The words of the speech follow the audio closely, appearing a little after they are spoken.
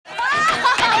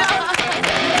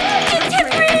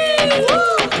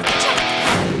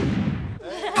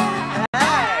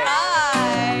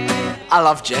I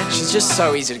love Jen. She's just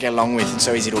so easy to get along with and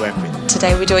so easy to work with.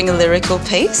 Today we're doing a lyrical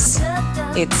piece.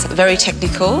 It's very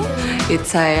technical.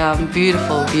 It's a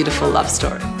beautiful, beautiful love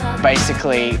story.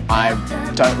 Basically, I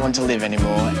don't want to live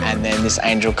anymore, and then this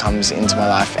angel comes into my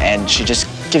life and she just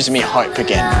gives me hope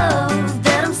again.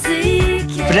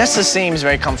 Vanessa seems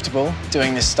very comfortable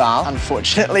doing this style.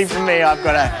 Unfortunately for me, I've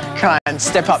got to try and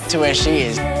step up to where she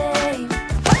is.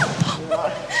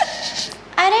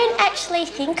 I don't actually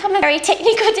think I'm a very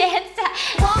technical dancer.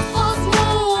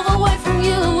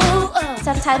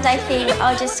 Sometimes I think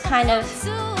I'll just kind of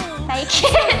fake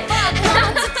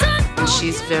it.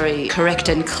 She's very correct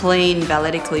and clean,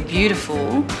 balletically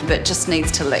beautiful, but just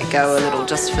needs to let go a little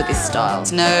just for this style.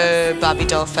 No Barbie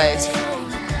doll face.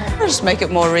 I'll just make it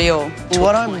more real.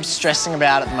 What I'm stressing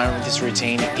about at the moment with this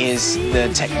routine is the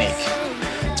technique.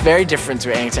 It's very different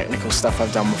to any technical stuff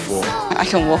I've done before. I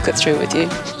can walk it through with you.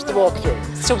 Just a walk through.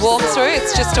 It's a walk through,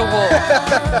 it's just a walk.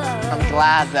 I'm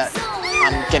glad that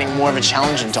I'm getting more of a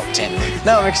challenge in top 10.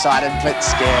 No, I'm excited but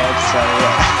scared, so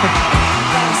yeah.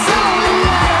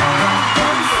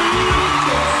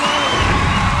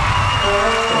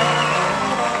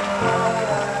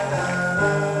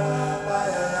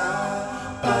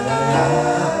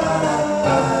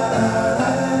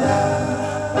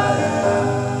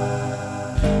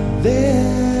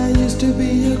 There used to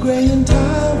be a grand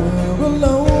tower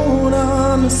alone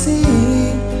on the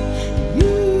sea.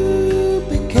 You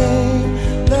became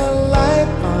the light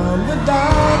on the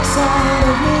dark side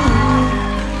of me.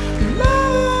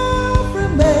 Love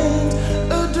remains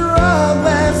a drug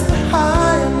that's the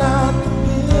high and not the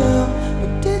pill.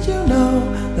 But did you know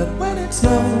that when it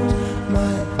snows,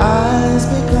 my eyes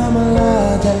become a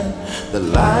light, and the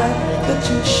light that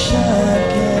you shine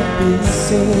can't be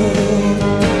seen?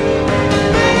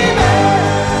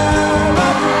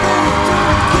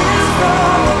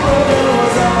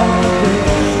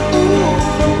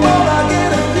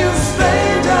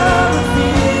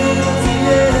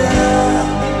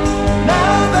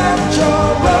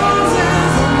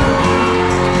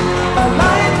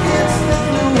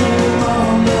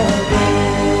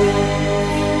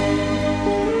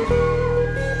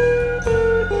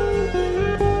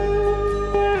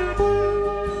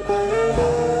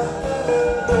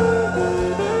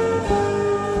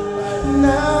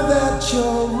 Now that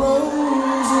your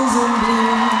rose is in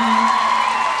bloom,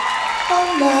 our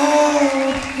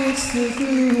light hits the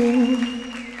gloom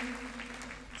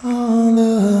on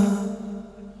the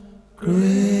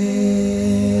grave.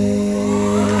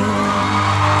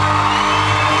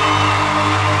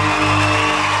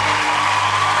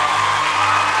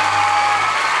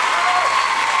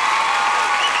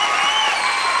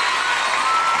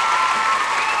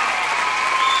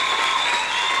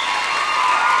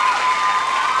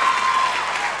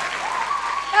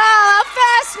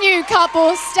 New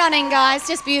couple, stunning guys,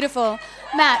 just beautiful.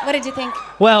 Matt, what did you think?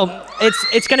 Well,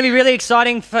 it's going to be really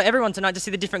exciting for everyone tonight to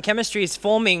see the different chemistries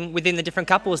forming within the different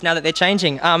couples now that they're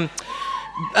changing.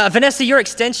 Vanessa, your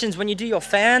extensions, when you do your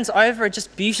fans over, are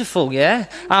just beautiful, yeah?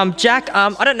 Jack,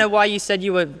 I don't know why you said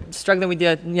you were struggling with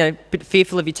your, a bit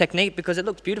fearful of your technique, because it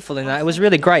looked beautiful in that. It was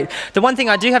really great. The one thing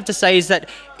I do have to say is that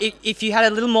if you had a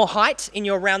little more height in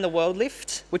your around the world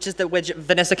lift, which is where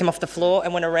Vanessa came off the floor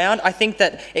and went around, I think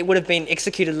that it would have been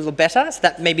executed a little better, so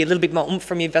that maybe a little bit more oomph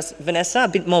from you, Vanessa, a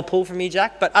bit more pull from you,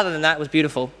 Jack, but other than that, it was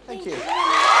beautiful. Thank you.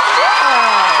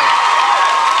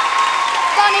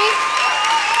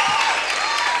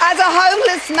 As a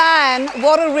homeless man,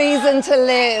 what a reason to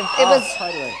live. It was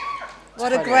Totally.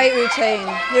 What a great routine.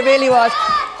 It really was.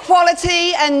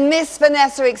 Quality and Miss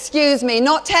Vanessa, excuse me,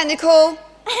 not technical.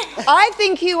 I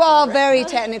think you are very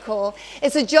technical.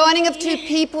 It's a joining of two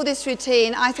people, this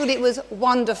routine. I thought it was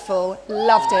wonderful.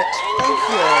 Loved it. Thank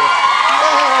you.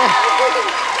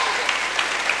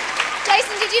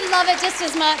 Jason, did you love it just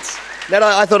as much? No,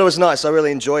 I thought it was nice. I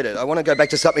really enjoyed it. I want to go back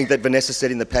to something that Vanessa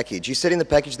said in the package. You said in the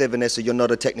package there, Vanessa, you're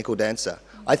not a technical dancer.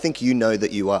 I think you know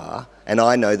that you are, and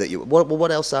I know that you... Well,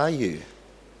 what else are you?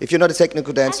 If you're not a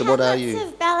technical dancer, what are you? I have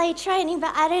lots of ballet training,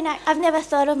 but I don't know. I've never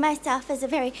thought of myself as a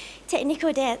very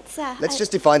technical dancer. Let's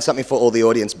just define something for all the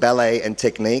audience. Ballet and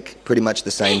technique, pretty much the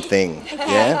same thing,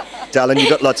 yeah? Darling, you've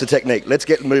got lots of technique. Let's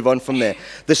move on from there.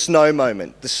 The snow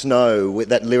moment, the snow, with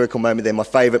that lyrical moment there, my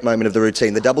favourite moment of the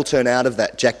routine. The double turn out of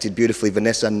that, Jack did beautifully.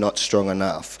 Vanessa, not strong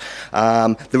enough.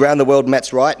 The round the world,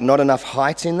 Matt's right, not enough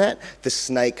height in that. The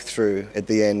snake through at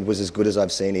the end was as good as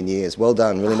I've seen in years. Well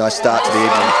done, really nice start to the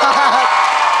evening.